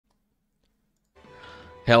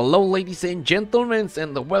Hello ladies and gentlemen,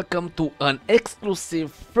 and welcome to an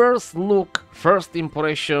exclusive first look, first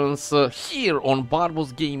impressions here on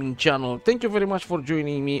BarbosGaming channel. Thank you very much for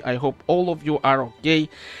joining me. I hope all of you are okay.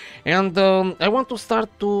 And I want to start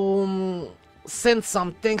to send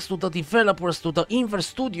some thanks to the developers, to the Inverse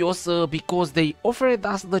Studios, because they offered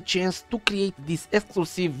us the chance to create this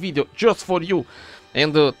exclusive video just for you.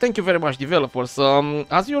 And thank you very much, developers.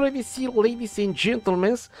 As you already see, ladies and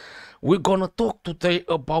gentlemen, we're gonna talk today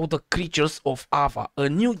about the Creatures of AVA, a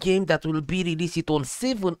new game that will be released on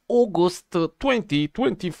 7 August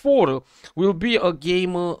 2024. Will be a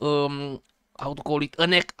game, how to call it,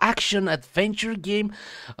 an action adventure game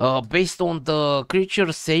based on the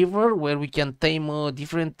Creature Saver, where we can tame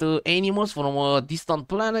different animals from a distant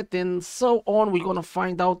planet and so on. We're gonna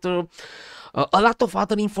find out a lot of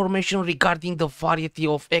other information regarding the variety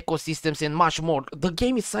of ecosystems and much more. The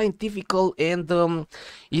game is scientifical and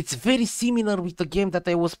it's very similar with the game that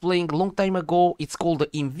I was playing a long time ago. It's called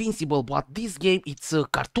Invincible, but this game it's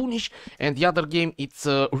cartoonish and the other game it's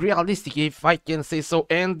realistic, if I can say so.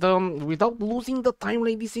 And without losing the time,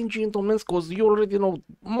 ladies and gentlemen, because you already know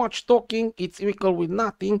much talking, it's equal with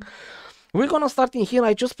nothing. We're gonna start in here.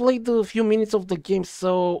 I just played a few minutes of the game,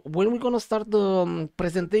 so when we're gonna start the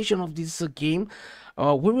presentation of this game,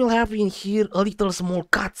 we will have in here a little small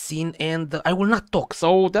cutscene and I will not talk.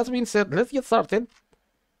 So that being said, let's get started.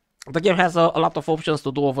 The game has a lot of options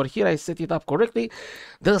to do over here. I set it up correctly.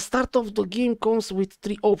 The start of the game comes with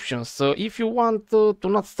 3 options. So if you want to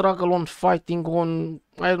not struggle on fighting on,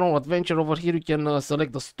 I don't know, adventure over here, you can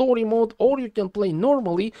select the story mode, or you can play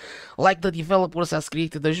normally like the developers has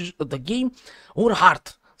created the game, or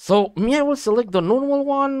hard. So me, I will select the normal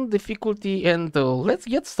one, difficulty, and let's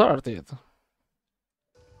get started.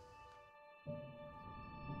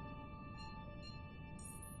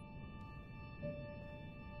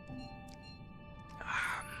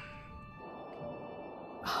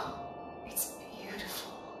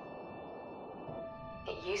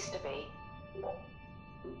 Used to be.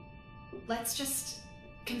 Let's just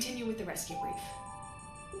continue with the rescue brief.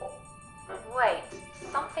 Wait,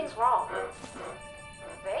 something's wrong.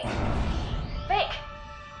 Vic? Vic!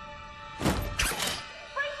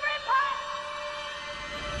 Bring Grandpa!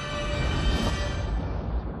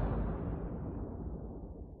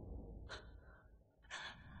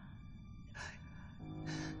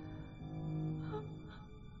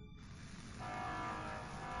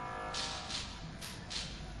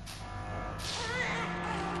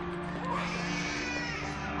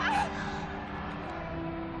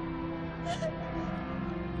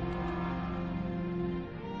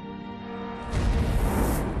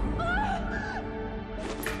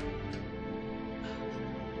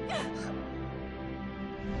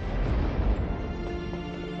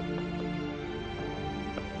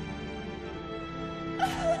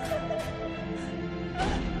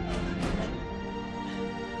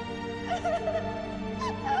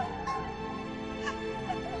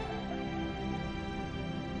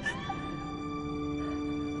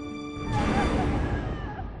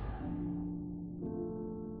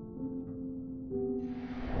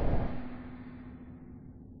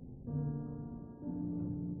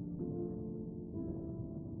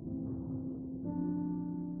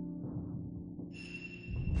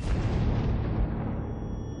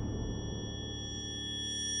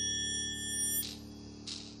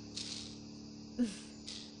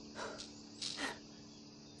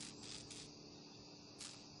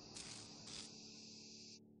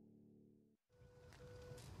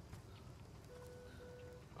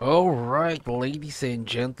 Alright, ladies and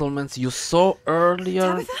gentlemen, you saw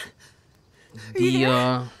earlier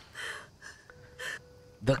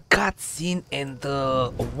the cutscene and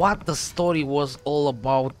what the story was all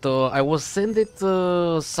about. I was sent it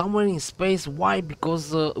somewhere in space. Why?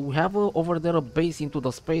 Because we have over there a base into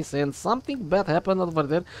the space and something bad happened over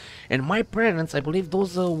there, and my parents, I believe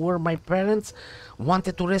those were my parents,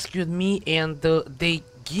 wanted to rescue me, and they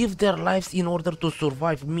give their lives in order to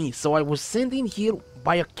survive me. So I was sent in here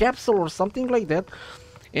by a capsule or something like that,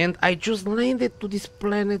 and I just landed to this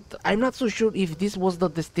planet. I'm not so sure if this was the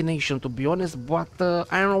destination, to be honest, but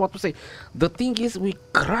I don't know what to say. The thing is, we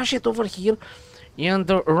crashed it over here, and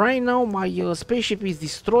right now my spaceship is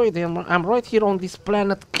destroyed, and I'm right here on this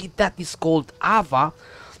planet that is called AVA.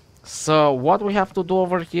 So what we have to do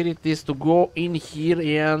over here, it is to go in here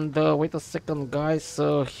and wait a second, guys.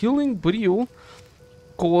 Healing brew.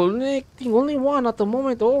 Collecting only one at the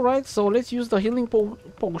moment. Alright, so let's use the healing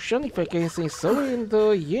potion, if I can say so. And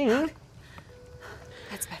yeah,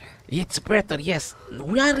 That's better. it's better. Yes,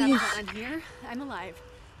 we are in I'm here. I'm alive,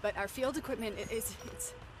 but our field equipment is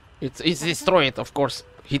It's destroyed, of course.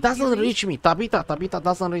 He doesn't reach me. Tabitha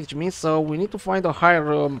doesn't reach me, so we need to find a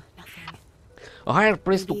higher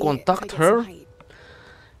place to contact her.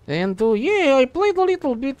 And yeah, I played a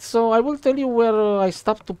little bit, so I will tell you where I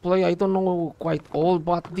stopped to play. I don't know quite all,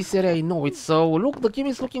 but this area I know it. So look, the game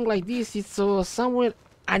is looking like this. It's somewhere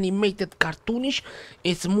animated, cartoonish.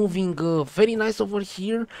 It's moving very nice over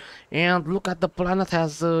here. And look at the planet,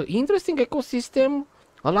 has interesting ecosystem,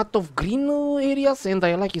 a lot of green areas, and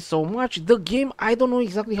I like it so much. The game, I don't know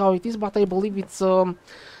exactly how it is, but I believe it's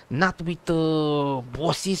not with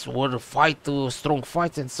bosses or strong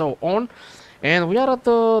fights and so on. And we are at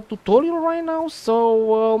the tutorial right now,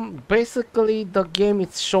 so basically the game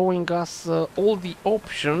is showing us all the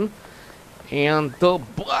options and the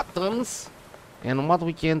buttons and what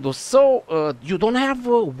we can do. So you don't have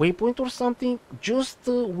a waypoint or something, just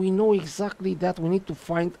we know exactly that we need to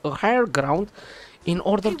find a higher ground in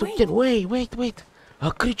order to get... Wait,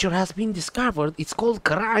 a creature has been discovered. It's called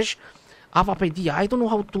Crash. Avapedia. I don't know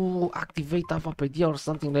how to activate Avapedia or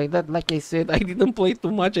something like that. Like I said, I didn't play too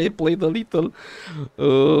much. I played a little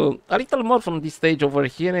more from this stage over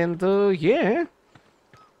here, and yeah.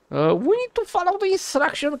 We need to follow the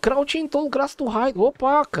instruction. Crouching tall grass to hide.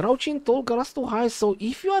 Opa, crouching tall grass to hide. So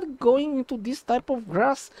if you are going into this type of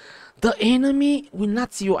grass, the enemy will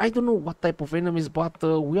not see you. I don't know what type of enemies, but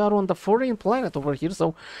we are on the foreign planet over here.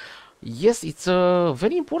 So yes, it's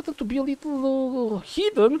very important to be a little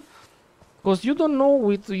hidden, because you don't know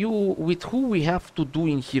with who we have to do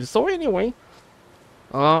in here. So anyway,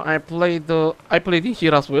 I played in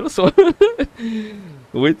here as well. So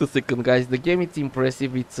wait a second, guys. The game is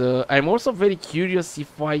impressive. It's I'm also very curious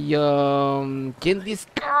if I can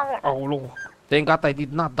discover. Oh no! Thank God I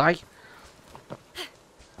did not die.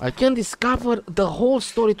 I can discover the whole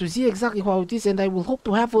story to see exactly how it is, and I will hope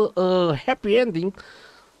to have a happy ending.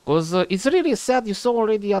 Because it's really sad. You saw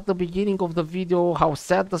already at the beginning of the video how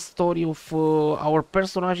sad the story of our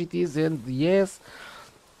personage is, and yes,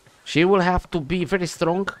 she will have to be very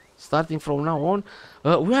strong starting from now on.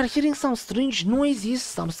 We are hearing some strange noises,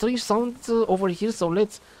 some strange sounds over here, so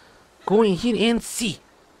let's go in here and see.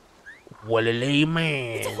 Walele,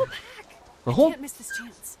 man. It's a whole pack. I can't miss this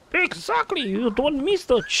chance. Exactly, you don't miss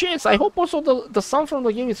the chance. I hope also the sound from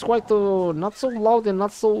the game is quite not so loud and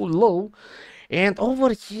not so low. And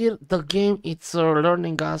over here, the game it's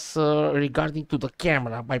learning us regarding to the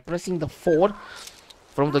camera by pressing the 4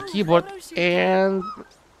 from the keyboard and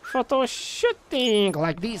photo shooting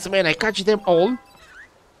like this. Man, I catch them all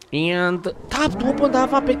and tap to open the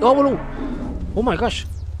AVA. Oh no! Oh my gosh!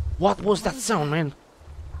 What was that sound, man?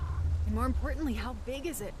 And more importantly, how big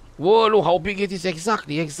is it? Whoa, look how big it is.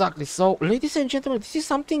 Exactly. So, ladies and gentlemen, this is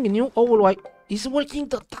something new. Oh, look, it's working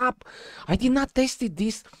the tap. I did not test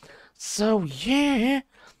this. So yeah,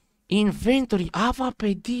 inventory,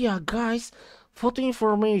 Avapedia, guys, photo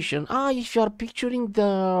information. If you are picturing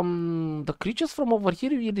the creatures from over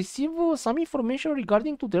here, you receive some information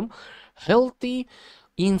regarding to them. Healthy,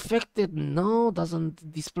 infected, no,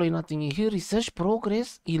 doesn't display nothing in here. Research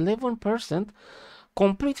progress, 11%.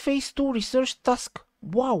 Complete phase 2 research task.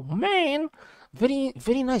 Wow, man,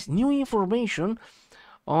 very nice. New information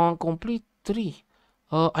on complete 3.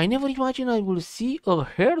 I never imagined I will see a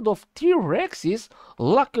herd of T-Rexes.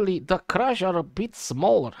 Luckily, the Crash are a bit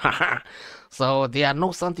smaller. Haha. So they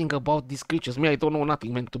know something about these creatures. Me, I don't know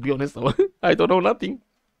nothing, man, to be honest. I don't know nothing.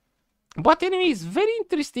 But anyway, it's very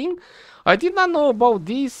interesting. I did not know about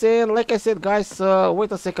this. And like I said, guys,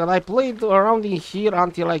 wait a second. I played around in here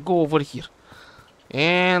until I go over here.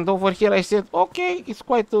 And over here I said, okay, it's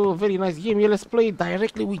quite a very nice game. Yeah, let's play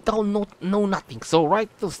directly without know nothing. So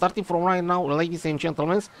starting from right now, ladies and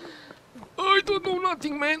gentlemen, I don't know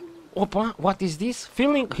nothing, man. Opa, what is this?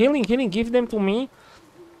 Healing, give them to me.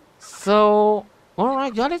 So,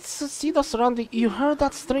 alright, yeah, let's see the surrounding. You heard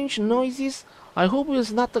that strange noises? I hope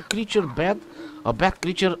it's not a creature a bad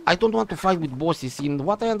creature. I don't want to fight with bosses. In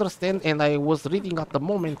what I understand, and I was reading at the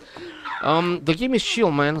moment, the game is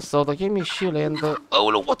chill, man. So the game is chill, and oh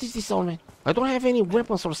look, what is this sound, man? I don't have any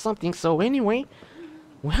weapons or something. So anyway,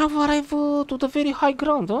 we have arrived to the very high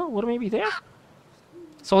ground, huh? Or maybe there.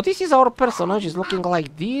 So this is our personage. Is looking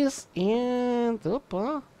like this, and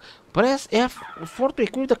press F4 to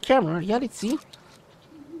equip the camera. Yeah, let's see.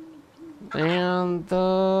 And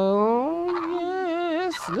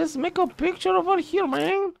yes, let's make a picture over here,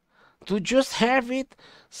 man, to just have it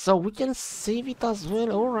so we can save it as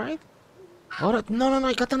well. Alright, no,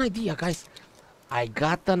 I got an idea, guys. I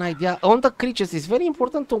got an idea on the creatures. It's very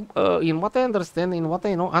important to in what I understand, in what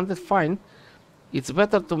I know and define, it's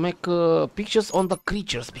better to make pictures on the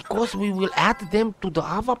creatures, because we will add them to the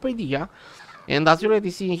Avapedia. And as you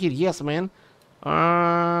already see here, yes, man,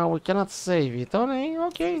 We cannot save it. Okay,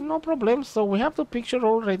 okay, no problem. So we have the picture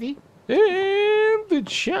already. And the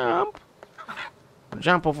jump.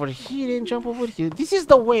 Jump over here and jump over here. This is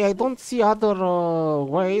the way. I don't see other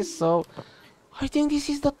ways. So I think this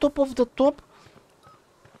is the top of the top.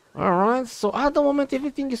 Alright, so at the moment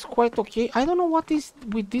everything is quite okay. I don't know what is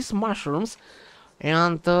with these mushrooms.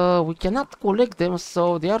 And we cannot collect them.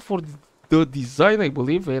 So they are for the design, I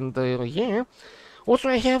believe. And yeah. Also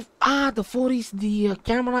I have, the 4 is the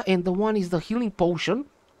camera and the 1 is the healing potion.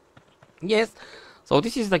 Yes. So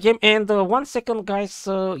this is the game. And 1 second, guys.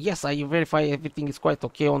 Yes, I verify everything is quite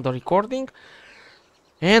okay on the recording.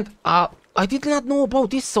 And I did not know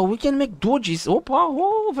about this. So we can make dodges.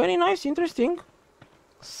 Oh, very nice, interesting.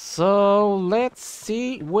 So let's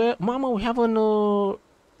see where, Mama, we have an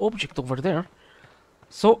object over there.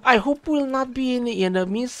 So I hope we'll not be any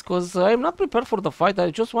enemies, because I'm not prepared for the fight.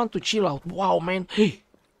 I just want to chill out. Wow, man. Hey,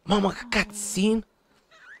 Mama, cutscene.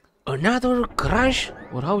 Another crash?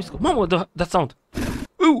 Or how is it? Mama, that sound.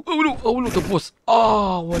 Oh no, the boss.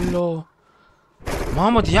 Oh no.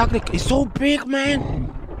 Mama, the Agric is so big,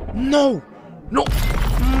 man. No.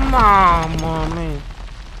 Mama, man.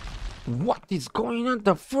 What is going on?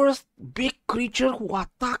 The first big creature who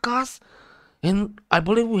attack us, and I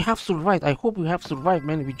believe we have survived. I hope we have survived,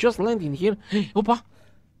 man. We just landed in here. Hey, Opa,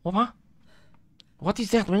 what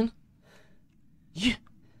is that, man? Yeah,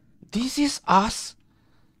 this is us,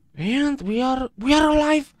 and we are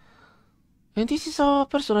alive. And this is a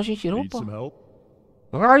personage in here. Need some help?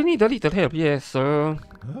 I need a little help, yes.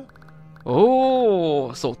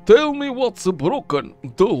 Oh, so tell me what's broken.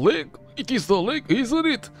 The leg? It is the leg, isn't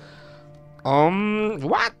it?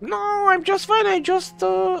 What? No, I'm just fine. I just,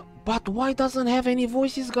 but why doesn't have any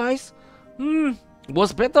voices, guys?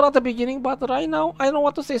 Was better at the beginning, but right now, I don't know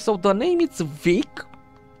what to say. So the name is Vic.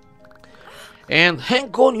 And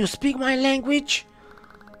hang on, you speak my language?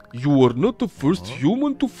 You are not the first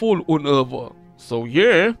human to fall on Ava. So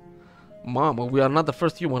yeah. Mama, we are not the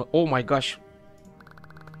first human. Oh my gosh.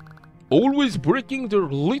 Always breaking their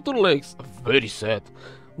little legs. Very sad.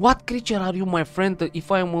 What creature are you, my friend?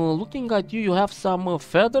 If I'm looking at you, you have some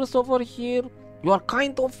feathers over here. You are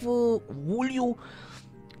kind of woolly,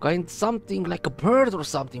 kind something like a bird or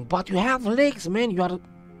something. But you have legs, man. You are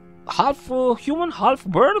half human, half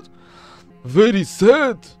bird. Very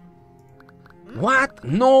sad. What?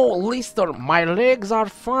 No, Lister. My legs are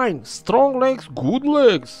fine. Strong legs, good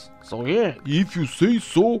legs. So yeah, if you say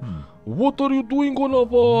so. What are you doing on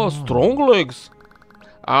our strong legs?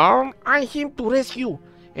 I came to rescue.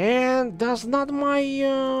 And that's not my,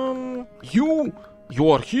 You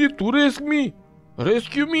are here to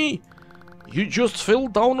rescue me. You just fell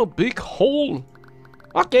down a big hole.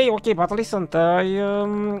 Okay, but listen,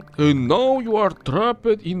 And now you are trapped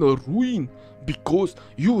in a ruin, because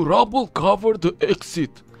you rubble covered the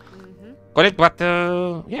exit. Correct, but,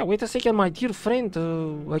 yeah, wait a second, my dear friend,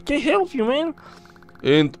 I can't help you, man.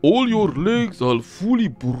 And all your legs are fully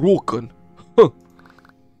broken.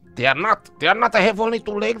 They are not. I have only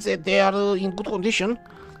 2 legs and they are in good condition.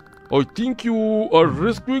 I think you are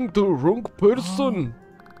rescuing the wrong person.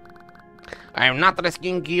 I'm not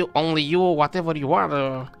rescuing you, only you, whatever you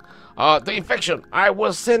are. The infection. I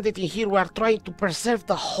was sent it in here. We are trying to preserve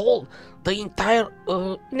the whole, the entire,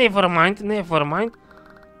 never mind.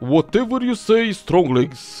 Whatever you say, strong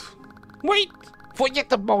legs. Wait,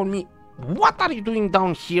 forget about me. What are you doing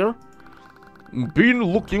down here? Been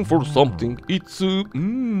looking for something. It's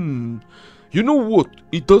you know what?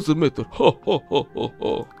 It doesn't matter.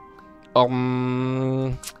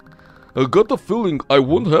 I got a feeling I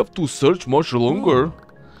won't have to search much longer.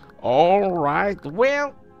 Alright,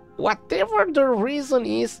 well, whatever the reason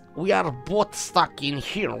is, we are both stuck in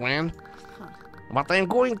here, man. But I'm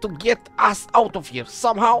going to get us out of here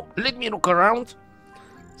somehow. Let me look around.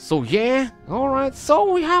 So yeah, alright,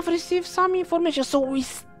 so we have received some information. So we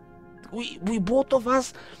both of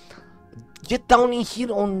us get down in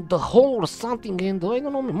here on the hole or something, and I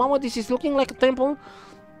don't know, Mama, this is looking like a temple.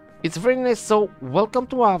 It's very nice. So welcome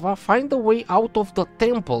to Ava. Find a way out of the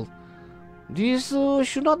temple. This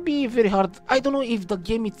should not be very hard. I don't know if the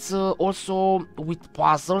game is also with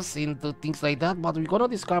puzzles and things like that, but we're gonna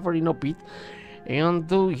discover in a bit.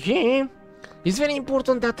 And yeah, it's very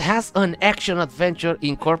important that has an action adventure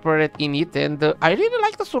incorporated in it, and I really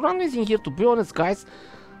like the surroundings in here, to be honest, guys.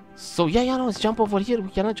 So yeah, let's jump over here. We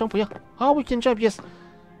cannot jump, yeah. Oh, we can jump, yes.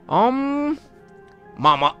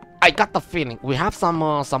 Mama, I got the feeling we have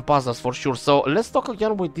some puzzles for sure. So let's talk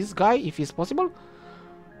again with this guy, if it's possible.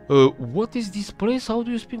 What is this place? How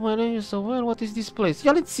do you speak my language so well? What is this place?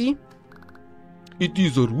 Yeah, let's see. It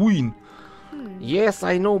is a ruin. Yes,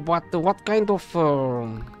 I know, but what kind of...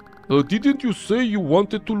 Didn't you say you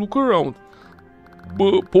wanted to look around?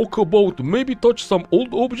 Poke about, maybe touch some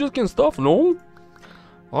old objects and stuff, no?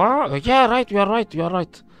 Yeah, right, you are right, you are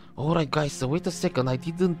right. Alright guys, wait a second, I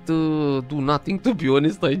didn't do nothing, to be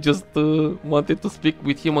honest, I just wanted to speak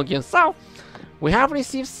with him again. So, we have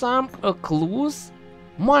received some clues.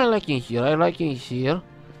 I like in here, I like in here.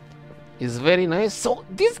 It's very nice. So,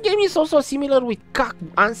 this game is also similar with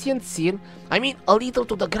Ancient Sin. I mean, a little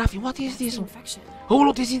to the graphic. What is this? Infection. Oh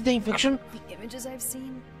look, this is the infection. The images I've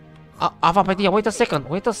seen. Avapedia, wait a second,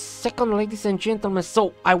 ladies and gentlemen.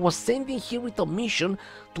 So, I was sending here with a mission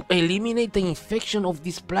to eliminate the infection of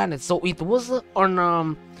this planet. So, it was on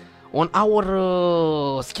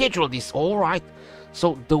our schedule, this, alright.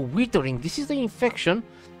 So, the withering, this is the infection.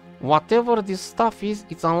 Whatever this stuff is,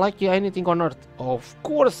 it's unlike anything on Earth. Of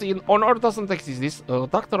course, on Earth doesn't exist this.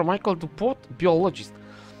 Dr. Michael Dupont, biologist.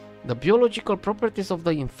 The biological properties of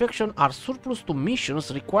the infection are surplus to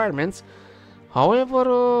mission's requirements.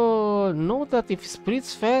 However, note that it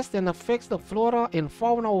spreads fast and affects the flora and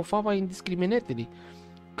fauna of AVA indiscriminately.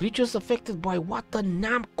 Creatures affected by what the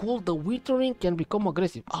name called the withering can become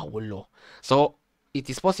aggressive. Oh, so it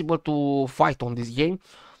is possible to fight on this game.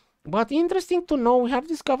 But interesting to know, we have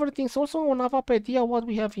discovered things also on Avapedia. What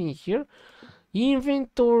we have in here: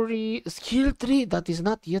 inventory, skill tree that is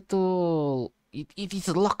not yet it is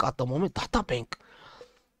locked at the moment. Data bank,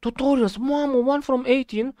 tutorials, mama, 1 from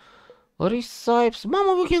 18. Recipes,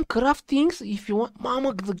 mama, we can craft things if you want.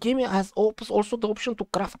 Mama, the game has also the option to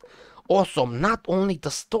craft. Awesome, not only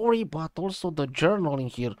the story but also the journal in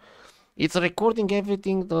here. It's recording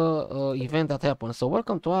everything, the event that happened. So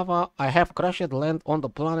welcome to AVA. I have crashed land on the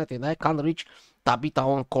planet and I can't reach Tabitha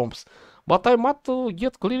on comms. But I must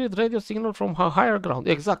get cleared radio signal from her higher ground.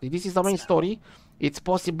 Exactly, this is the main story. It's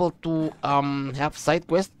possible to have side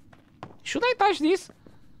quest. Should I touch this?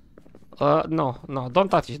 No, don't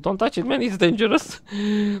touch it, man, it's dangerous.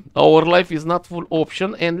 Our life is not full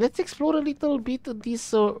option. And let's explore a little bit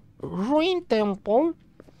this ruin temple.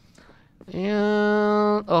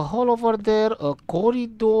 And a hole over there, a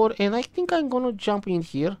corridor, and I think I'm gonna jump in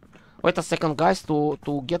here. Wait a second, guys, to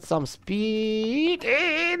get some speed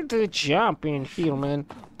and to jump in here, man.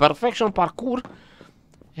 Perfection parkour.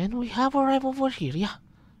 And we have arrived over here, yeah.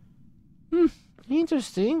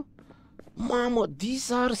 Interesting. Mama, these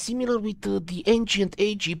are similar with the ancient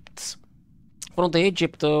Egypt. From the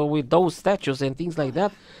Egypt with those statues and things like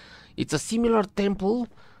that. It's a similar temple.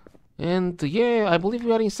 And yeah, I believe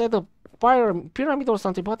we are inside the pyramid or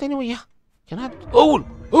something, but anyway, yeah. Can I? Oh,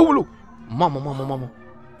 look! Mama.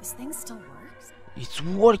 This thing still works? It's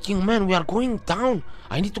working, man. We are going down.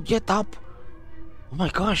 I need to get up. Oh my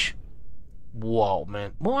gosh. Wow,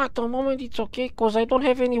 man. But at the moment, it's okay, because I don't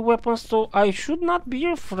have any weapons, so I should not be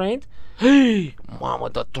afraid. Hey, mama,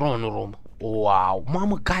 the throne room. Wow.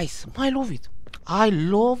 Mama, guys, I love it. I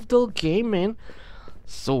love the game, man.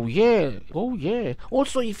 So yeah, oh yeah.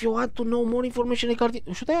 Also, if you want to know more information regarding,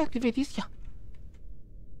 should I activate this? Yeah.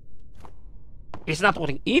 It's not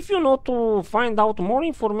working. If you know to find out more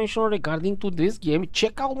information regarding to this game,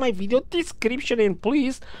 check out my video description, and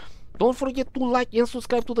please don't forget to like and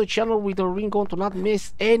subscribe to the channel with the ring on to not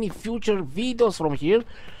miss any future videos from here.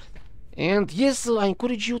 And yes, I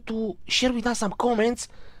encourage you to share with us some comments.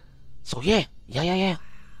 So yeah.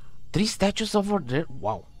 3 statues over there.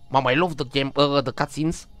 Wow. Mom, I love the game, the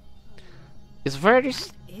cutscenes. It's very...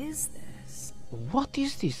 What is this? What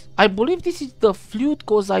is this? I believe this is the flute,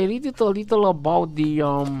 because I read it a little about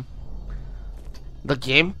the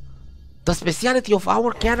game. The speciality of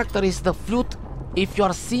our character is the flute. If you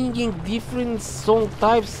are singing different song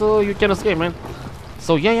types, you can escape, man.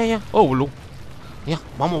 So yeah. Oh look. Yeah,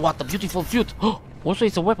 mama, what a beautiful flute. Also,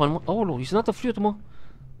 it's a weapon. Oh look, it's not a flute, ma.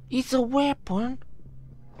 It's a weapon.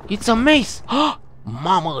 It's a mace.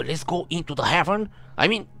 Mama, let's go into the heaven. I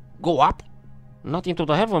mean, go up. Not into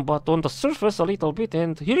the heaven, but on the surface a little bit.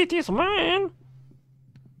 And here it is, man.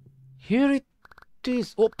 Here it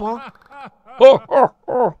is. Opa.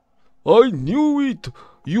 I knew it.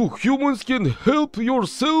 You humans can help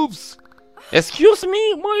yourselves. Excuse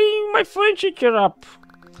me, my French teacher up.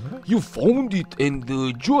 You found it and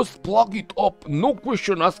just plug it up. No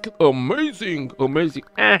question asked. Amazing.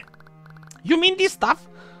 You mean this stuff?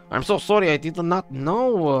 I'm so sorry, I did not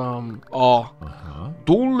know.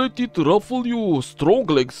 Don't let it ruffle you, strong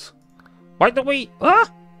legs. By the way,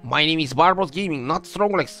 my name is BarbosGaming, not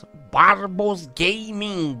strong legs.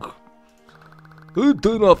 BarbosGaming.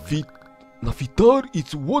 The Nafitar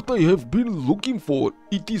is what I have been looking for.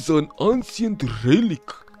 It is an ancient relic.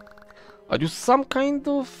 Are you some kind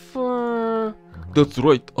of... That's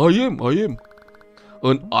right, I am.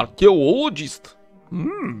 An archaeologist.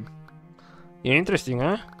 You're interesting,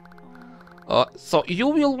 huh? So you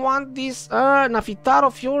will want this Nafitar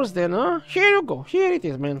of yours then, huh? Here you go. Here it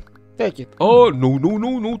is, man. Take it. Ah, no, no,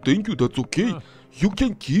 no, no, thank you, that's okay. You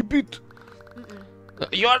can keep it.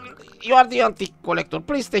 You are the antique collector.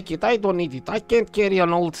 Please take it. I don't need it. I can't carry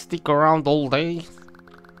an old stick around all day.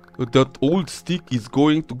 That old stick is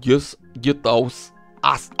going to get us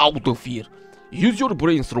out of here. Use your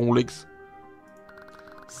brain, strong legs.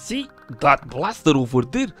 See that blaster over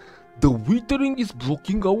there? The withering is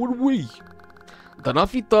blocking our way. The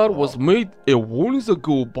Nafitar was made eons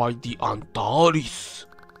ago by the Antares.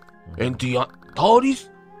 And the Antares,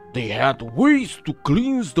 they had ways to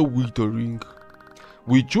cleanse the withering.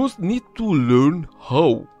 We just need to learn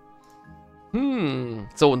how.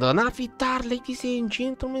 So the Nafitar, ladies and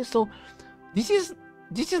gentlemen, so this is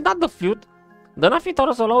not the flute. The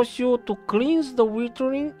Nafitar allows you to cleanse the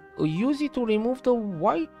withering, use it to remove the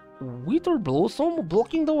white wither blossom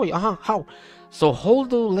blocking the way. How? So hold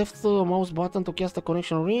the left mouse button to cast the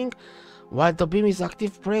connection ring. While the beam is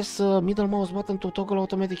active, press middle mouse button to toggle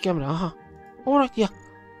automatic camera. Alright, yeah.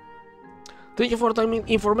 Thank you for the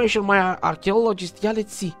information, my archaeologist. Yeah,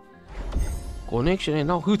 let's see. Connection and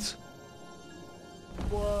now hoots.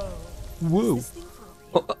 Whoa.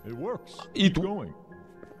 It works. It Keep going.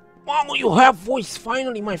 Mama, you have voice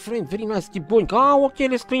finally, my friend. Very nice. Keep going. Okay,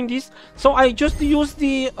 let's clean this. So I just use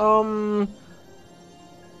the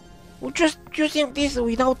just using this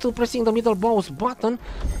without pressing the middle mouse button.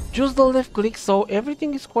 Just the left click, so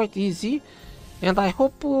everything is quite easy. And I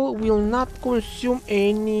hope will not consume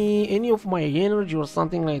any of my energy or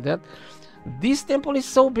something like that. This temple is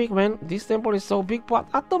so big, man. This temple is so big, but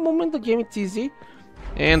at the moment the game is easy.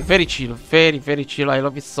 And very chill, very chill. I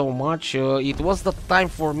love it so much. It was the time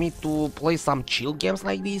for me to play some chill games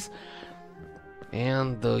like this.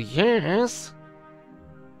 And yes.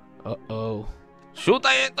 Should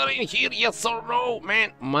I enter in here? Yes or no,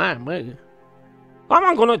 man? Man.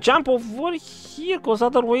 I'm gonna jump over here, cause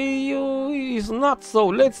other way is not. So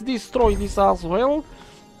let's destroy this as well.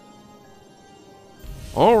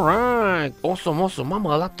 Alright, awesome. Mama,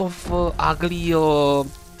 a lot of ugly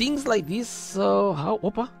things like this. How?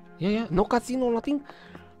 Opa, yeah, no cutscene, no nothing.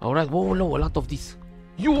 Alright, whoa, a lot of this.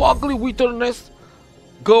 You ugly witherness,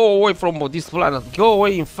 go away from this planet. Go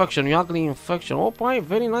away, infection. You ugly infection. Opa,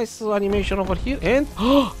 very nice animation over here. And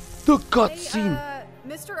the cutscene. Hey,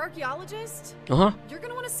 Mr. Archaeologist? You're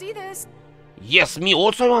gonna want to see this. Yes, me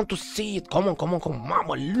also want to see it. Come on.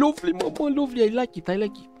 Mama, lovely. I like it.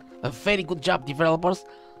 A very good job, developers.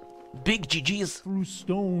 Big GG's. Through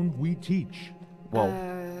stone we teach. Wow.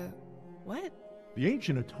 What? The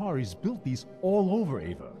ancient Ataris built these all over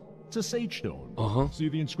Ava. It's a sage stone. See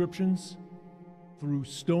the inscriptions? Through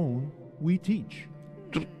stone we teach.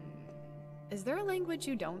 Is there a language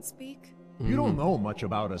you don't speak? You don't know much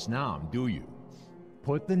about us now, do you?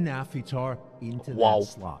 Put the Nafitar into that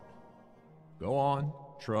slot. Go on,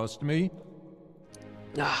 trust me.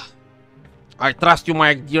 I trust you,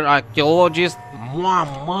 my dear archaeologist.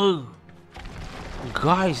 Mama.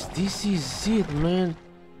 Guys, this is it, man.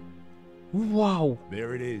 Wow.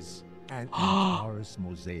 There it is. An Antares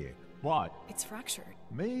mosaic. But It's fractured.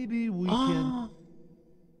 maybe we can...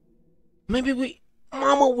 Maybe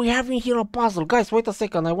Mama, we have in here a puzzle. Guys, wait a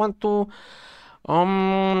second. I want to...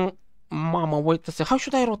 Mama, wait a second. How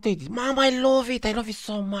should I rotate it? Mama, I love it. I love it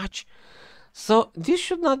so much. So, this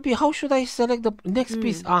should not be... How should I select the next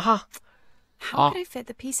piece? How could I fit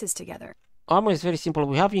the pieces together? It's very simple.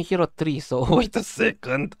 We have in here a tree, so wait a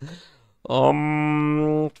second.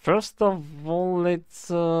 First of all, let's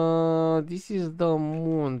this is the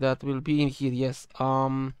moon that will be in here. Yes.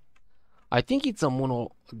 I think it's a moon.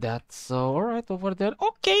 That's all right over there.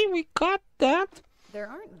 Okay, we got that. There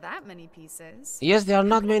aren't that many pieces. Yes, there are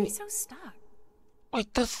not many. So stuck.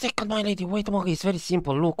 Wait a second, my lady. Wait a moment. It's very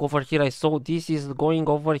simple. Look over here. I saw this is going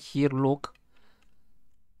over here. Look.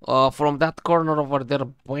 From that corner over there,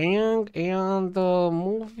 bang, and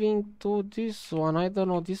moving to this one. I don't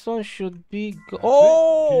know. This one should be. Keep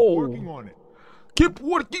working on it. Keep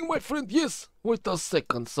working, my friend, yes. Wait a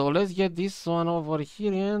second. So let's get this one over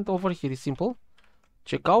here, and over here is simple.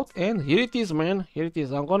 Check out, and here it is, man. Here it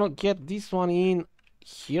is. I'm gonna get this one in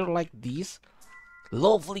here like this.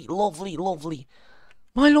 Lovely.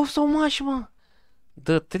 I love so much, man.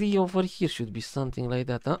 The tree over here should be something like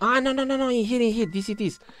that. No. In here. This it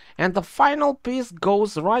is. And the final piece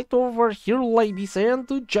goes right over here, ladies and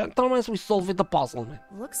gentlemen. We solved the puzzle, man.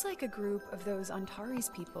 Looks like a group of those Antares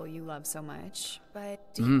people you love so much.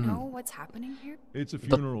 But do you know what's happening here? It's a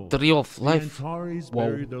funeral. The tree of life. The Antares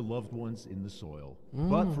buried their loved ones in the soil.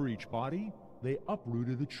 But for each body, they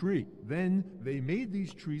uprooted the tree. Then they made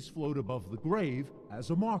these trees float above the grave as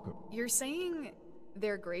a marker. You're saying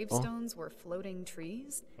Their gravestones were floating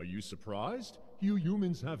trees? Are you surprised? You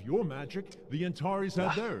humans have your magic, the Antares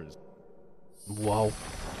had theirs. Wow.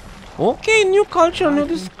 Okay, new culture, I new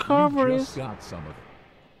think we discoveries. just got some of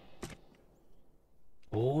it.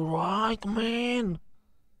 Alright, man.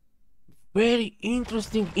 Very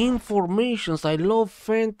interesting informations. I love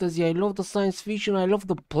fantasy, I love the science fiction, I love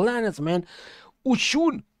the planets, man.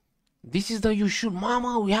 Ushun! This is the Ushun.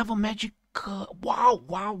 Mama, we have a magic... wow,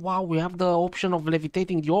 wow, wow. We have the option of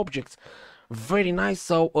levitating the objects. Very nice.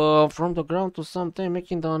 So, from the ground to something,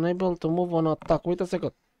 making the unable to move on attack. Wait a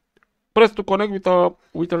second. Press to connect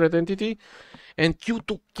with a red entity. And Q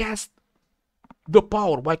to cast the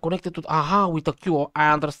power by connected to... Aha, with a Q.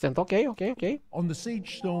 I understand. Okay, okay, okay. On the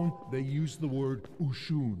Sage Stone, they use the word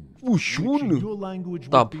Ushun. Ushun? Which in your language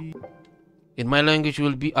would Stop. be... In my language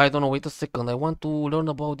will be... I don't know, wait a second. I want to learn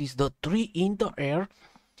about this. The tree in the air.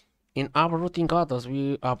 In uprooting others,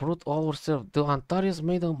 we uproot ourselves. The Antares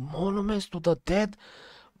made a monument to the dead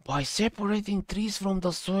by separating trees from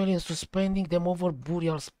the soil and suspending them over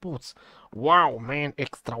burial spots. Wow, man,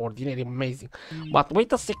 extraordinary, amazing. But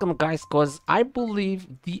wait a second, guys, because I believe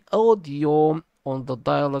the audio on the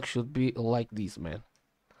dialogue should be like this, man.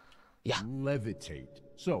 Yeah. Levitate.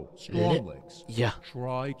 So, strong legs. Yeah.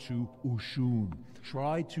 Try to Ushun.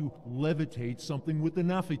 Try to levitate something with the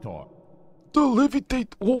Naphitar. The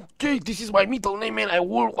levitate. Okay, this is my middle name, man. I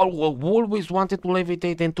always wanted to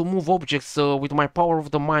levitate and to move objects with my power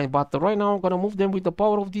of the mind, but right now I'm gonna move them with the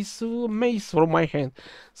power of this mace from my hand.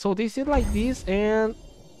 So this is like this and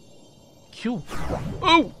Q.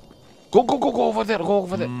 Oh, go over there. Go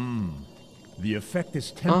over there. The effect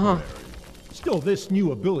is temporary. Still, this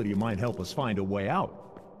new ability might help us find a way out.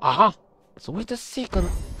 Aha. So wait a second.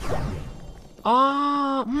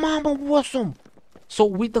 Ah, mama, awesome. So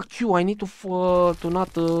with the Q, I need to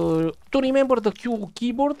remember the Q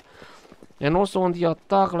keyboard, and also on the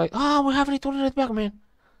attack, like we have returned it back, man.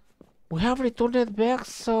 We have returned it back.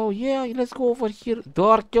 So yeah, let's go over here. The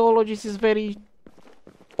archaeologist is very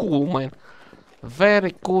cool, man.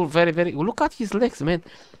 Very cool, very. Look at his legs, man.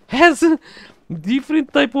 Has a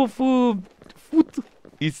different type of foot.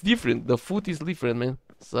 It's different. The foot is different, man.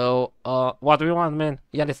 So what do you want, man?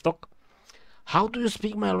 Yeah, let's talk. How do you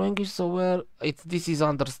speak my language so well? This is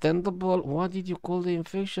understandable. What did you call the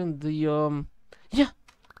infection? The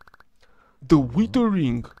the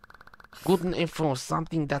withering. Good name for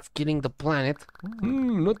something that's killing the planet.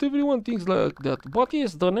 Not everyone thinks like that. But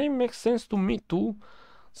yes, the name makes sense to me too.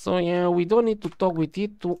 So yeah, we don't need to talk with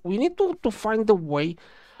it. We need to find a way.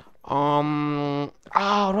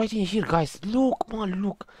 Right in here, guys. Look, man,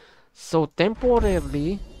 look. So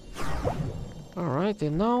temporarily. Alright,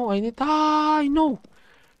 and now I need... I know.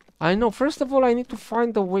 First of all, I need to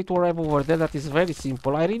find a way to arrive over there. That is very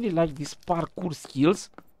simple. I really like these parkour skills.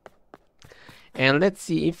 And let's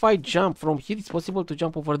see. If I jump from here, it's possible to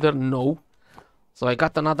jump over there? No. So I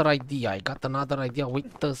got another idea.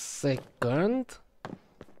 Wait a second.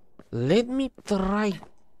 Let me try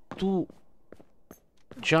to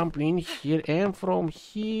jump in here. And from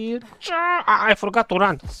here... I forgot to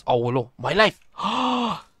run. Oh, hello. My life.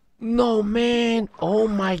 No, man. Oh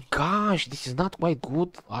my gosh, this is not quite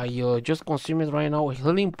good. I just consumed it right now, a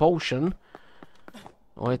healing potion.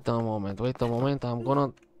 Wait a moment. I'm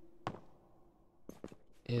gonna...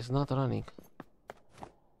 It's not running.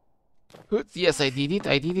 Yes, I did it,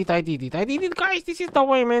 guys. This is the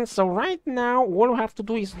way, man. So right now, all we have to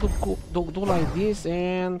do is do like this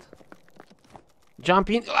and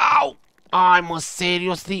jump in. Ow! I must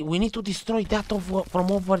seriously. We need to destroy that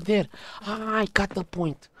from over there. I got the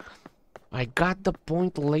point.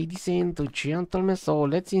 Ladies and gentlemen. So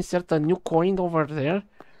let's insert a new coin over there.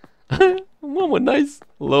 Mama, nice.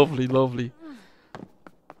 Lovely.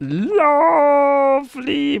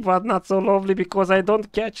 Lovely, but not so lovely because I don't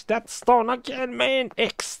catch that stone again, man.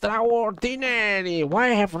 Extraordinary.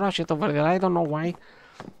 Why I have rushed it over there? I don't know why.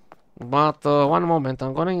 But one moment,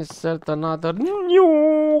 I'm gonna insert another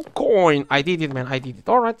new coin. I did it, man.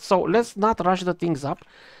 Alright, so let's not rush the things up.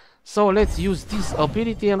 So let's use this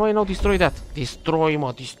ability and right now destroy that. Destroy.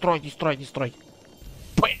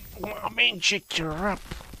 Man, check your up.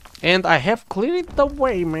 And I have cleared the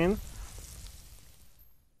way, man.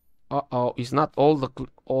 Uh-oh, it's not all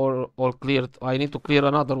all cleared. I need to clear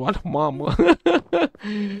another one, mama.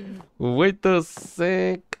 Wait a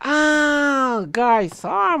sec. Guys,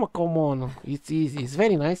 come on. It's easy. It's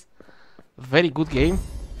very nice. Very good game.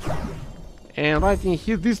 And right in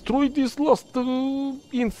here, destroy this last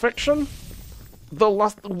infection. The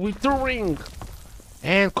last withering.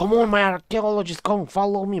 And come on, my archaeologist, come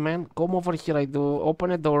follow me, man. Come over here. I do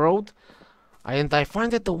open the road. And I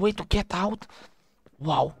find the way to get out.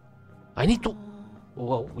 Wow. I need to...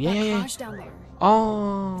 Whoa, yeah, That yeah, yeah. Raj down there.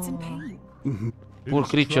 It's in Oh, pain. poor It is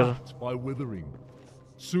creature. trapped by withering.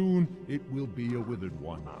 Soon it will be a withered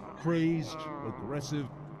one. Crazed, aggressive.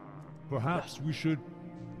 Perhaps we should...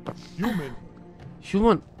 Human!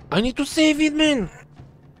 Human, I need to save it, man.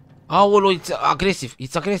 Oh, it's aggressive.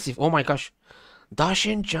 It's aggressive. Oh my gosh. Dash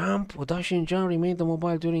and jump. Dash and jump. Remain the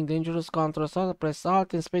mobile during dangerous counter assault. Press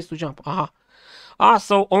Alt and space to jump. Aha. Ah,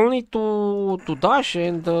 so only to dash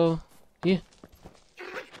and yeah.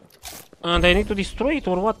 And I need to destroy it,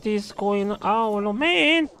 or what is going on? Oh no,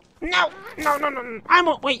 man! No! No, no, no, no! I'm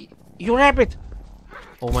a wait! You rabbit!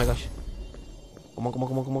 Oh my gosh. Come on, come on,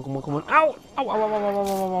 come on, come on, come on, come on. Ow! Ow, ow, ow, ow,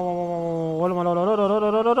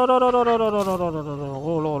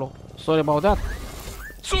 ow, ow, sorry about that.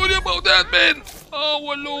 Sorry about that, man. Oh,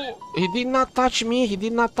 hello. He did not touch me. He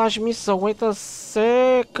did not touch me. So wait a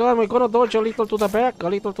second. We're gonna dodge a little to the back. A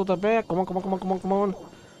little to the back. Come on, come on, come on, come on, come on.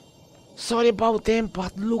 Sorry about them,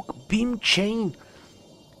 but look, beam chain.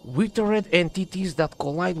 Withered entities that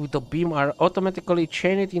collide with the beam are automatically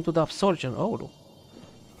chained into the absorption. Oh no.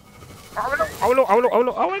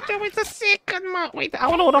 Oh, wait a second, man. Wait,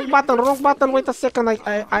 oh no, wrong button, wait a second.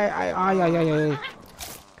 I.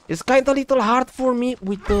 It's kinda little hard for me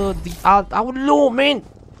with the alt. Oh no, man.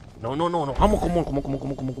 No. Come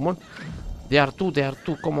on. There are two.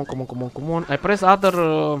 Come on. I press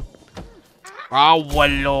other. Oh,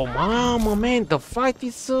 hello, mama, man. The fight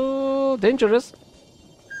is dangerous.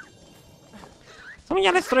 So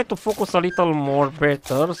yeah, let's try to focus a little more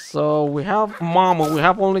better. So we have mama. We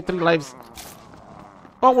have only 3 lives.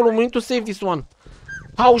 Oh, well, we need to save this one.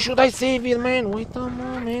 How should I save it, man? Wait a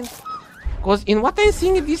moment. Because in what I'm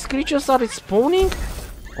seeing, these creatures are spawning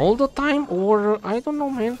all the time, or I don't know,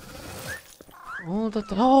 man. All the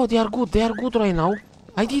time. Oh, they are good right now.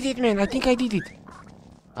 I did it, man. I think I did it.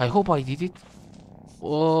 I hope I did it.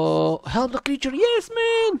 Help the creature. Yes,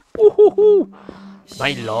 man. Woohoo.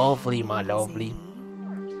 My lovely.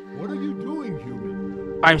 What are you doing,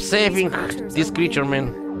 human? I'm saving this creature,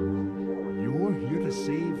 man. You're here to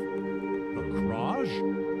save the Kraj?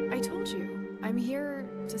 I told you, I'm here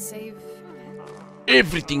to save.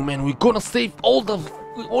 Everything, man. We're gonna save all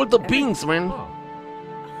the beings, man.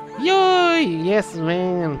 Yay! Yes,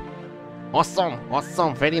 man.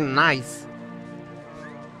 Awesome. Very nice.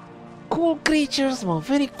 Cool creatures, man.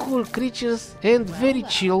 Very cool creatures and very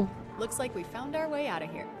chill. Looks like we found our way out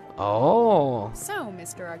of here. Oh. So,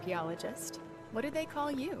 Mr. Archaeologist, what do they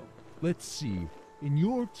call you? Let's see. In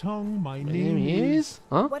your tongue, my Name name is?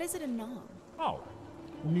 Huh? What is it in Nom? Oh,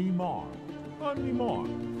 Nimar. Nimar.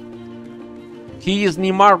 He is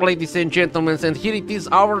Nimar, ladies and gentlemen, and here it is.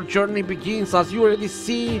 Our journey begins. As you already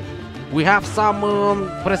see, we have some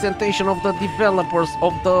presentation of the developers,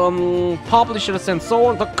 of the publishers, and so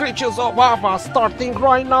on. The creatures of AVA starting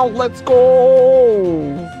right now. Let's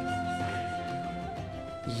go!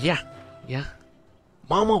 Yeah.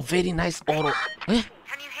 Mama, very nice auto. Eh?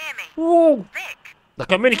 Can you hear me? Whoa! Vic? The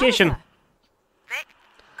communication. Vic?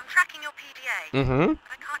 I'm tracking your PDA. Mm-hmm. But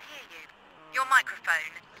I can't hear you. Your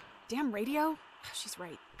microphone. Damn radio? She's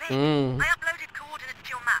right. Vic, I uploaded coordinates to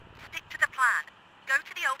your map. Stick to the plan. Go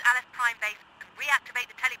to the old Alice Prime base and reactivate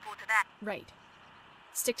the teleporter there. Right.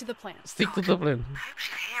 Stick to the plan. Stick to the plan. I hope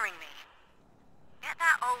she's hearing me. Get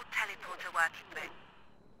that old teleporter working, Vic.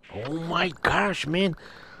 Oh my gosh, man.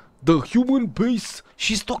 The human base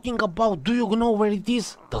she's talking about, do you know where it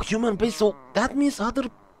is? The human base, so that means other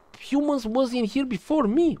humans was in here before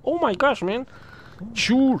me. Oh my gosh, man.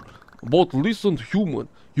 Sure, but listen, human.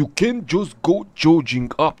 You can't just go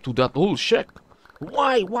jogging up to that old shack.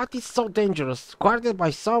 Why? What is so dangerous? Guarded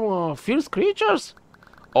by some fierce creatures?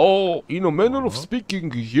 Oh, in a manner of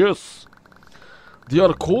speaking, yes. They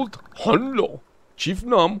are called Hanlo, chief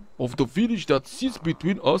Nam of the village that sits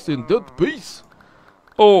between us and that base.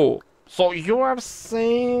 Oh, so you are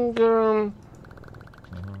saying...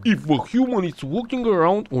 if a human is walking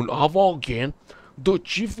around on AVA again, the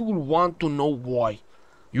chief will want to know why.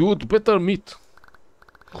 You'd better meet.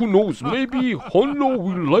 Who knows, maybe Hanlo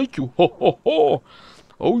will like you. Ho ho ho.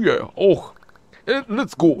 Oh yeah, oh.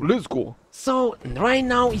 Let's go. So, right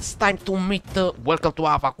now it's time to meet the... Welcome to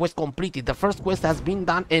AVA, quest completed. The first quest has been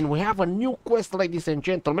done and we have a new quest, ladies and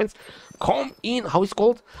gentlemen. Come in, how it's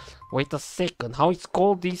called? Wait a second, how it's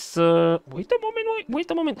called this... Wait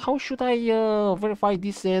a moment, how should I verify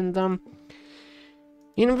this and...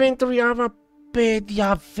 Inventory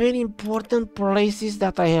Avapedia, very important places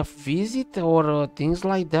that I have visited or things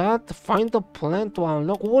like that. Find the plant to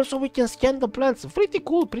unlock. Also, we can scan the plants. Pretty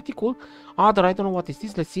cool. Other, I don't know what is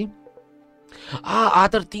this, let's see.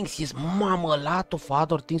 Other things, yes, mom, a lot of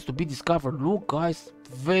other things to be discovered. Look, guys,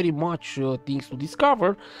 very much things to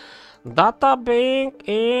discover. Data bank,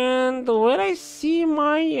 and where I see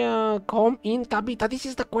my come in Tabitha. This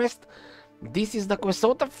is the quest. This is the quest.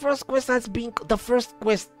 So the first quest has been the first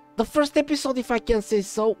quest. The first episode, if I can say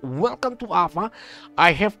so. Welcome to AVA.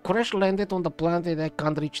 I have crash landed on the planet and I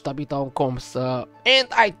can't reach Tabitha on comms. And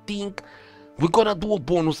I think we're gonna do a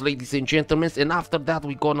bonus, ladies and gentlemen, and after that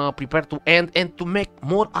we're gonna prepare to end and to make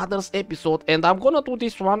more others episode. And I'm gonna do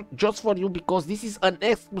this one just for you because this is an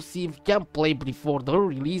exclusive gameplay before the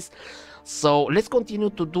release. So let's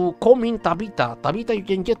continue to do come in Tabitha. Tabitha, you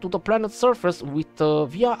can get to the planet's surface with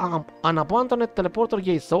via an abandoned teleporter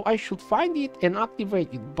gate. So I should find it and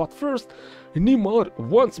activate it. But first, Nimar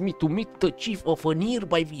wants me to meet the chief of a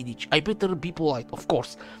nearby village. I better be polite, of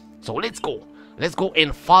course. So let's go. Let's go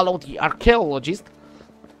and follow the archaeologist.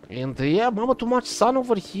 And yeah, mama, too much sun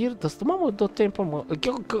over here. Does the mama the temple?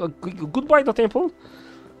 Goodbye, the temple.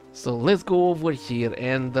 So let's go over here.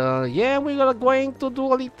 And yeah, we are going to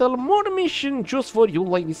do a little more mission just for you,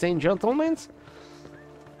 ladies and gentlemen.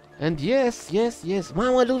 And yes,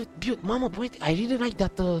 mama, look, mama, wait, I really like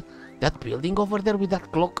that that building over there with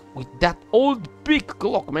that clock, with that old big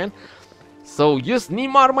clock, man. So yes,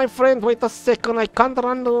 Nimar, my friend, wait a second, I can't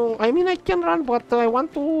run, I mean I can run, but I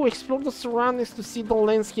want to explore the surroundings to see the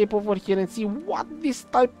landscape over here and see what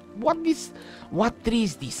tree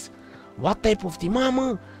is this? What type of tree?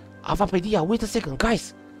 Mama, Avapedia, wait a second,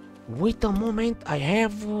 guys, wait a moment, I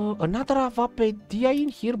have another Avapedia in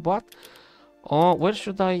here, but, where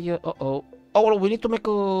should I, oh, we need to make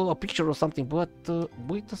a picture or something, but,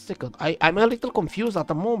 wait a second, I'm a little confused at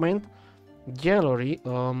the moment. Gallery,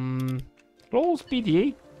 close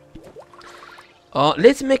PDA.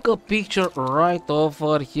 Let's make a picture right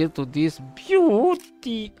over here to this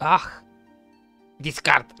beauty.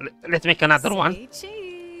 Discard. Let's make another one.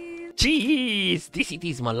 Cheese. This it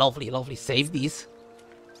is, my lovely. Save this.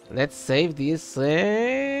 Let's save this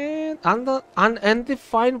and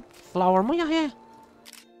undefined flower. Yeah.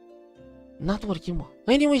 Not working.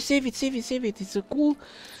 Anyway, save it. It's cool.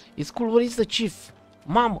 It's cool. Where is the chief?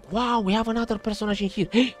 Mom, wow, we have another personage in here.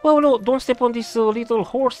 Wow, no, don't step on this little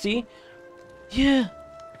horsey. Yeah.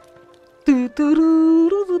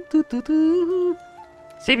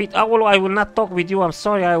 Save it. I will not talk with you. I'm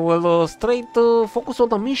sorry. I will straight focus on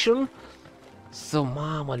the mission. So,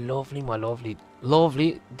 mama, my lovely.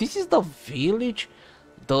 This is the village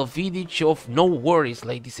of no worries,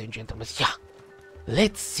 ladies and gentlemen. Yeah.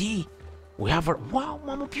 Let's see. We have her. Wow,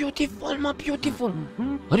 mama, beautiful.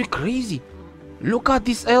 Are you crazy? Look at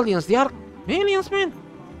these aliens. They are aliens, man.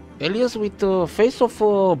 Aliens with the face of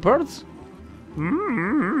birds.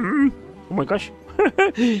 Oh my gosh.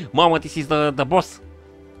 Mama, this is the boss.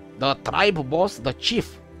 The tribe boss, the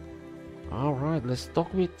chief. Alright, let's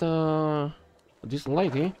talk with this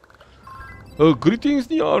lady. Greetings,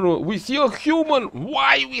 Niano. We see a human.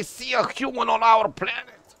 Why we see a human on our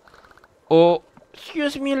planet?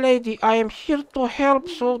 Excuse me, lady. I am here to help,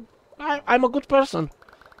 so I'm a good person.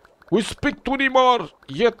 We speak to Nimar,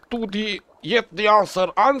 yet the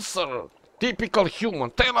answer. Typical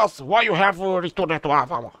human. Tell us why you have returned to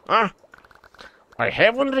Ava, huh? I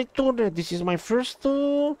haven't returned. This is my first.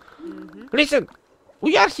 Listen,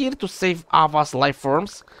 we are here to save Ava's life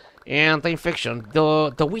forms and the infection,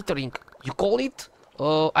 the withering. You call it?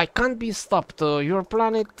 I can't be stopped. Your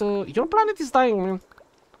planet is dying,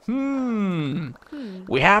 man.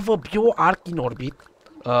 We have a bio-arc in orbit.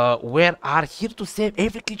 We are here to save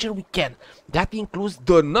every creature we can. That includes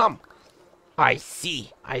the Num. I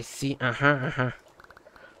see.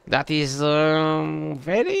 That is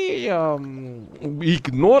very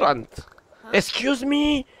ignorant. Excuse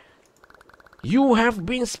me. You have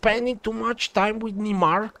been spending too much time with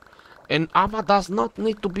Nimar, and Ava does not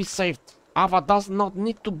need to be saved. Ava does not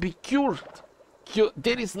need to be cured.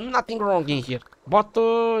 There is nothing wrong in here. But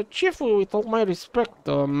Chief, with all my respect,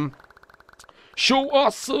 show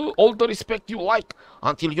us all the respect you like.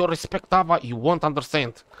 Until you respect Ava, you won't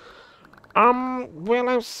understand. Well,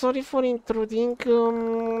 I'm sorry for intruding.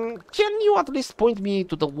 Can you at least point me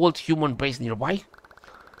to the old human base nearby?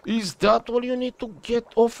 Is that all you need to get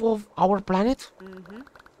off of our planet?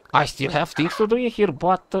 I still have things to do here,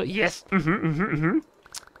 but yes.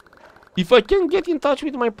 If I can get in touch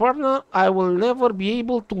with my partner, I will never be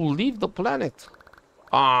able to leave the planet.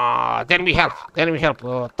 Then we help.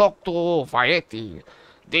 Talk to Vaieti.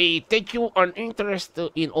 They take you an interest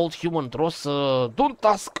in old human dross. Don't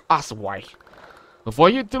ask us why.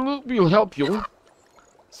 Vaieti will help you.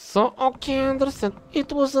 So, okay, I understand.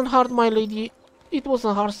 It wasn't hard, my lady. It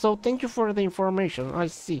wasn't hard, so thank you for the information. I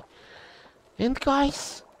see. And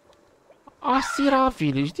guys, Asira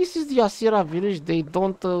village. This is the Asira village. They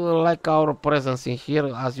don't like our presence in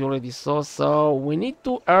here, as you already saw. So we need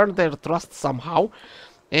to earn their trust somehow.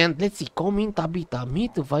 And let's see. Come in, Tabitha.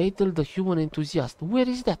 Meet Vital, the human enthusiast. Where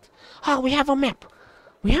is that? Ah, we have a map.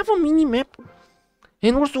 We have a mini map.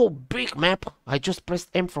 And also a big map. I just pressed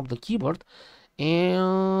M from the keyboard.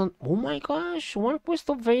 And oh my gosh, one quest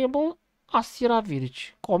available. Asira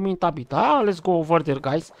village. Come in, Tabitha. Ah, let's go over there,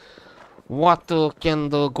 guys. What can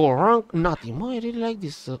go wrong? Nothing. Oh, I really like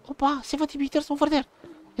this. Opa, 70 meters over there.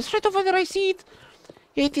 It's right over there. I see it.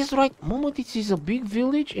 It is right. Mama, this is a big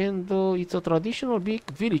village and it's a traditional big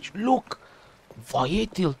village. Look.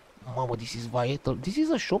 Vital. Mama, this is Vital. This is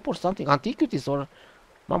a shop or something. Antiquities or...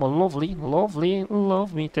 Mama, lovely, lovely.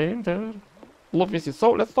 Love me tender. Love me.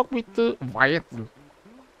 So, let's talk with Vital.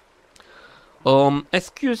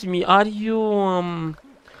 Excuse me. Are you,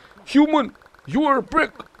 Human, you are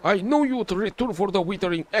back. I know you to return for the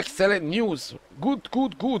withering. Excellent news. Good,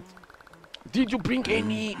 good, good. Did you bring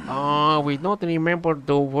any... we don't remember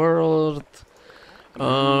the word.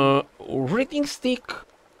 Reading stick.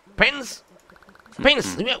 Pens?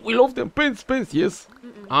 Pens! Yeah, we love them. Pens, pens, yes.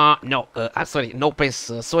 No, sorry, no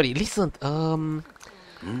pens. Sorry, listen.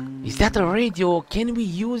 Is that a radio? Can we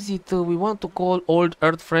use it? We want to call old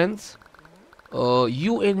Earth friends.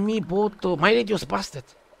 You and me both. My radio's busted.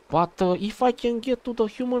 But if I can get to the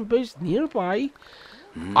human base nearby...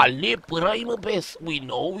 Ale prime base, we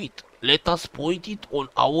know it. Let us point it on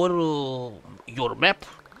our, your map.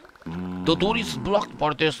 The door is blocked,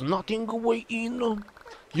 but there's nothing way in.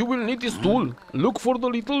 You will need this tool. Look for the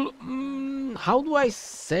little, how do I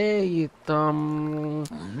say it? the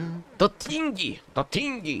thingy, the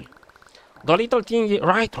thingy. The little thingy.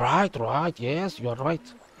 Right. Yes, you are right.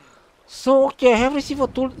 So, okay, I have received a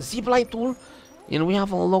tool, zipline tool. And we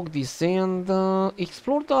have unlocked this and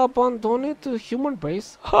explore the abandoned human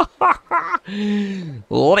base.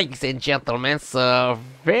 Ladies and gentlemen,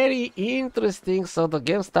 very interesting. So the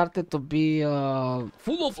game started to be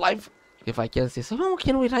full of life, if I can say so. Oh,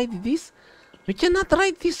 can we ride this? We cannot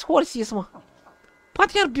ride these horses, ma.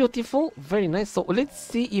 But they are beautiful, very nice. So let's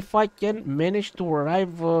see if I can manage to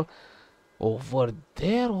arrive over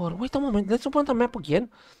there. Or wait a moment, let's open the map again.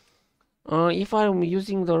 If I'm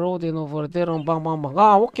using the road and over there on bang.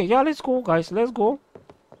 Ah, okay, yeah, let's go, guys, let's go.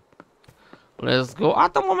 Let's go.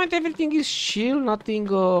 At the moment, everything is chill, nothing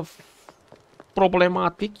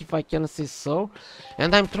problematic, if I can say so.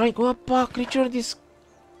 And I'm trying to creature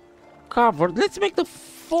discovered. Let's make the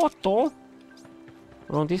photo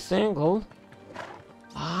from this angle.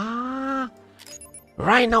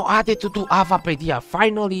 Right now added to do Avapedia.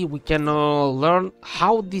 Finally, we can learn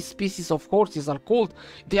how these species of horses are called.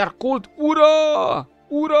 They are called Ura!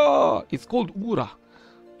 Ura! It's called Ura.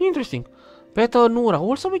 Interesting. Pet Nura.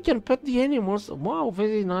 Also, we can pet the animals. Wow,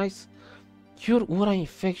 very nice. Cure Ura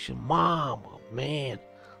infection. Mama, man.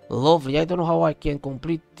 Lovely. I don't know how I can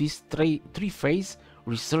complete this three-phase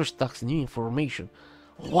research task. New information.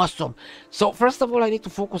 Awesome. So, first of all, I need to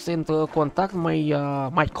focus and contact my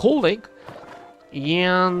my colleague.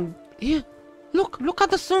 And yeah, look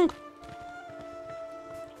at the song.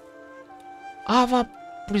 Ava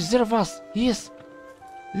preserve us. Yes,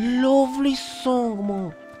 lovely song,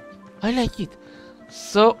 man. I like it.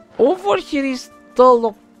 So over here is the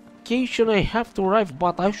location I have to arrive.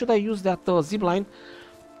 But how should I use that zipline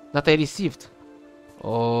that I received?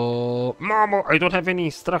 Oh, mama, I don't have any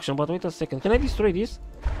instruction. But wait a second. Can I destroy this?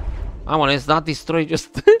 I want it's not destroy, just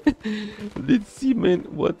let's see, man,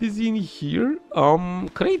 what is in here.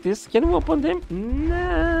 Craters, can we open them?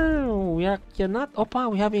 No, we cannot. Opa,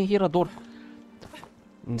 we have in here a door.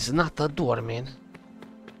 It's not a door, man.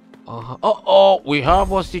 Oh, we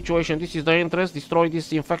have a situation. This is the entrance. Destroy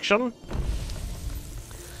this infection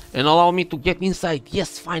and allow me to get inside.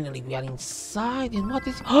 Yes, finally we are inside. And what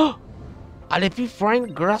is Alepi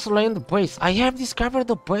find grassland base. I have discovered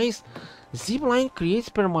the base. Zipline creates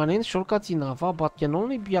permanent shortcuts in Ava, but can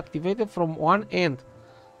only be activated from one end.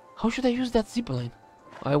 How should I use that zipline?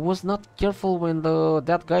 I was not careful when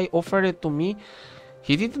that guy offered it to me.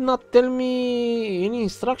 He did not tell me any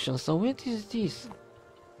instructions. So what is this?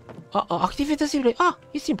 Activate the zipline. Ah,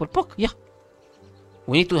 it's simple. Poke, yeah.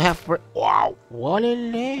 We need to have... Wow.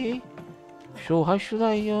 Walele. So how should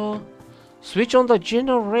I... switch on the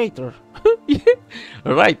generator? Yeah.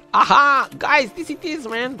 Right. Aha! Guys, this it is,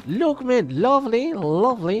 man. Look, man. Lovely,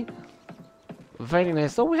 lovely. Very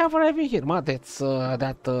nice. So we have arriving here. Man, that's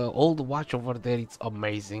that old watch over there. It's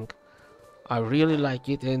amazing. I really like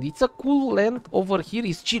it. And it's a cool land over here.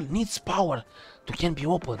 It's chill. Needs power to can be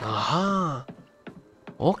opened. Aha!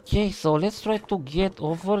 Okay, so let's try to get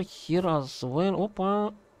over here as well.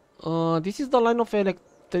 Opa. This is the line of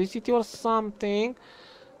electricity or something.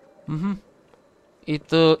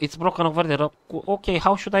 It's broken over there. Okay,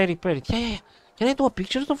 how should I repair it? Yeah. Can I do a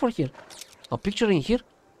picture over here? A picture in here?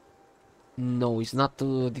 No, it's not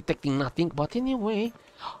detecting nothing. But anyway,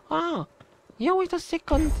 yeah. Wait a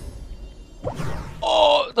second.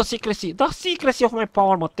 Oh, the secrecy of my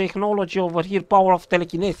power, my technology over here, power of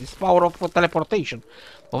telekinesis, power of teleportation,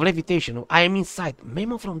 of levitation. I am inside.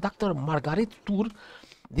 Memo from Dr. Margaret Tour.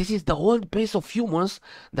 This is the old base of humans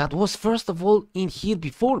that was first of all in here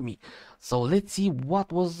before me. So let's see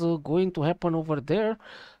what was going to happen over there.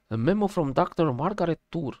 A memo from Dr. Margaret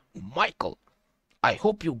Tour. Michael, I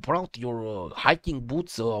hope you brought your hiking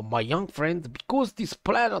boots, my young friend, because this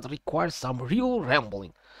planet requires some real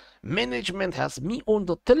rambling. Management has me on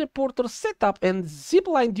the teleporter setup and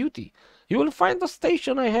zipline duty. You will find the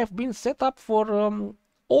station I have been set up for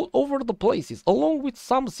all over the places, along with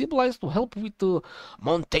some ziplines to help with the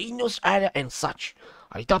mountainous area and such.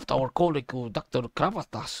 I doubt our colleague Dr.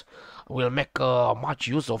 Kravatas will make much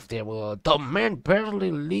use of them. The man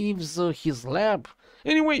barely leaves his lab.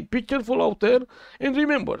 Anyway, be careful out there, and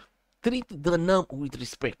remember, treat the numb with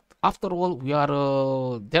respect. After all, we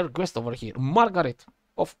are their guest over here. Margaret.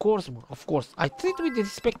 Of course. I treat with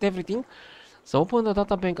respect everything. So open the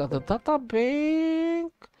data bank. The data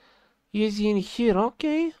bank is in here.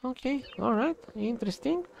 Okay. Alright.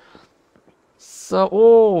 Interesting.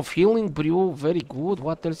 So, healing brew. Very good.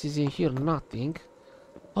 What else is in here? Nothing.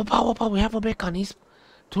 Opa, we have a mechanism.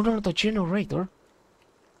 Turn on the generator.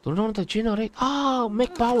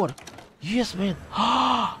 Make power. Yes, man.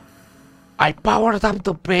 I powered up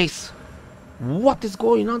the base. What is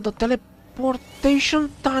going on? The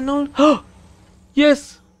teleportation tunnel?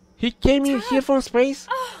 Yes, he came in here from space.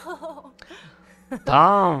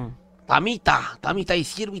 Damn. Tabitha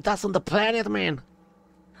is here with us on the planet, man.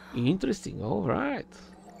 Interesting. Alright.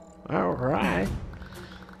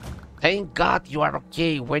 Thank God you are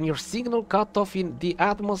okay. When your signal cut off in the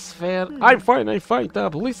atmosphere... I'm fine,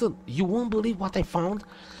 Tab. Listen, you won't believe what I found.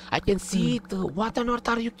 I can see it. What on earth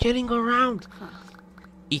are you carrying around?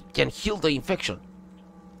 It can heal the infection.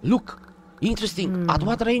 Look. Interesting. At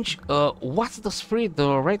what range? What's the spread,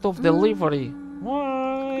 the rate of delivery?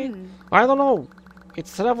 Why? I don't know.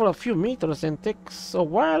 It's travel a few meters and takes a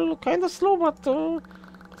while. Kinda slow, but...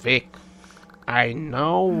 Vic. I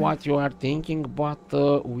know what you are thinking, but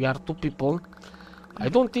we are two people. I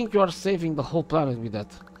don't think you are saving the whole planet with that.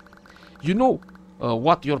 You know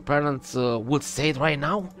what your parents would say right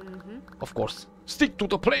now? Of course. Stick to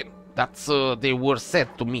the plan. That's they were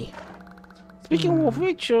said to me. Speaking of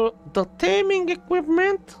which, the taming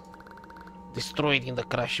equipment destroyed in the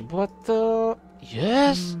crash, but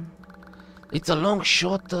yes, it's a long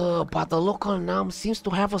shot, but the local NAM seems to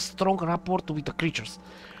have a strong rapport with the creatures.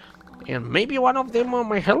 And maybe one of them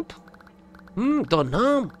might help? The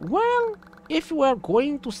NAM. Well, if you are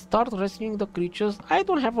going to start rescuing the creatures, I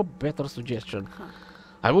don't have a better suggestion.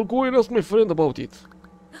 I will go and ask my friend about it.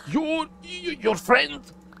 Your friend?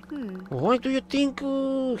 Why do you think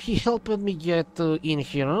he helped me get in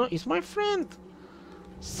here? Huh? He's my friend.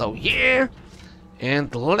 So yeah.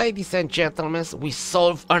 And ladies and gentlemen, we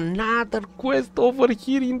solve another quest over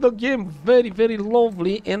here in the game. Very, very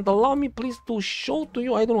lovely. And allow me please to show to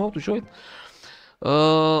you. I don't know how to show it.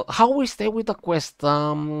 How we stay with the quest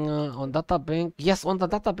on data bank. Yes, on the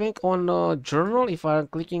data bank on journal. If I'm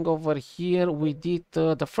clicking over here, we did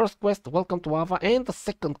the first quest, welcome to AVA, and the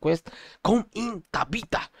second quest, come in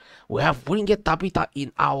Tabitha. We have bringed Tabitha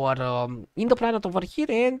in our in the planet over here.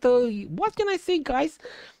 And what can I say, guys?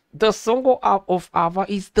 The Song of AVA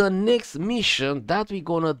is the next mission that we're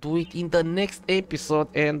gonna do it in the next episode,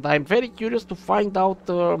 and I'm very curious to find out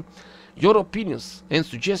your opinions and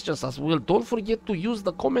suggestions as well. Don't forget to use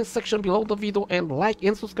the comment section below the video and like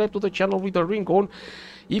and subscribe to the channel with the ring on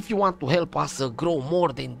if you want to help us grow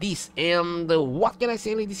more than this. And what can I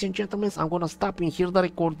say, ladies and gentlemen, I'm gonna stop in here the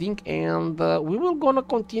recording, and we will gonna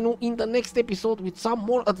continue in the next episode with some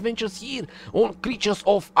more adventures here on Creatures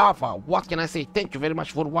of AVA. What can I say? Thank you very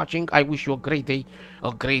much for watching. I wish you a great day,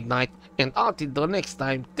 a great night, and until the next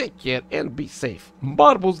time, take care and be safe.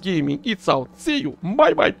 BarbosGaming, it's out. See you.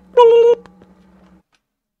 Bye bye.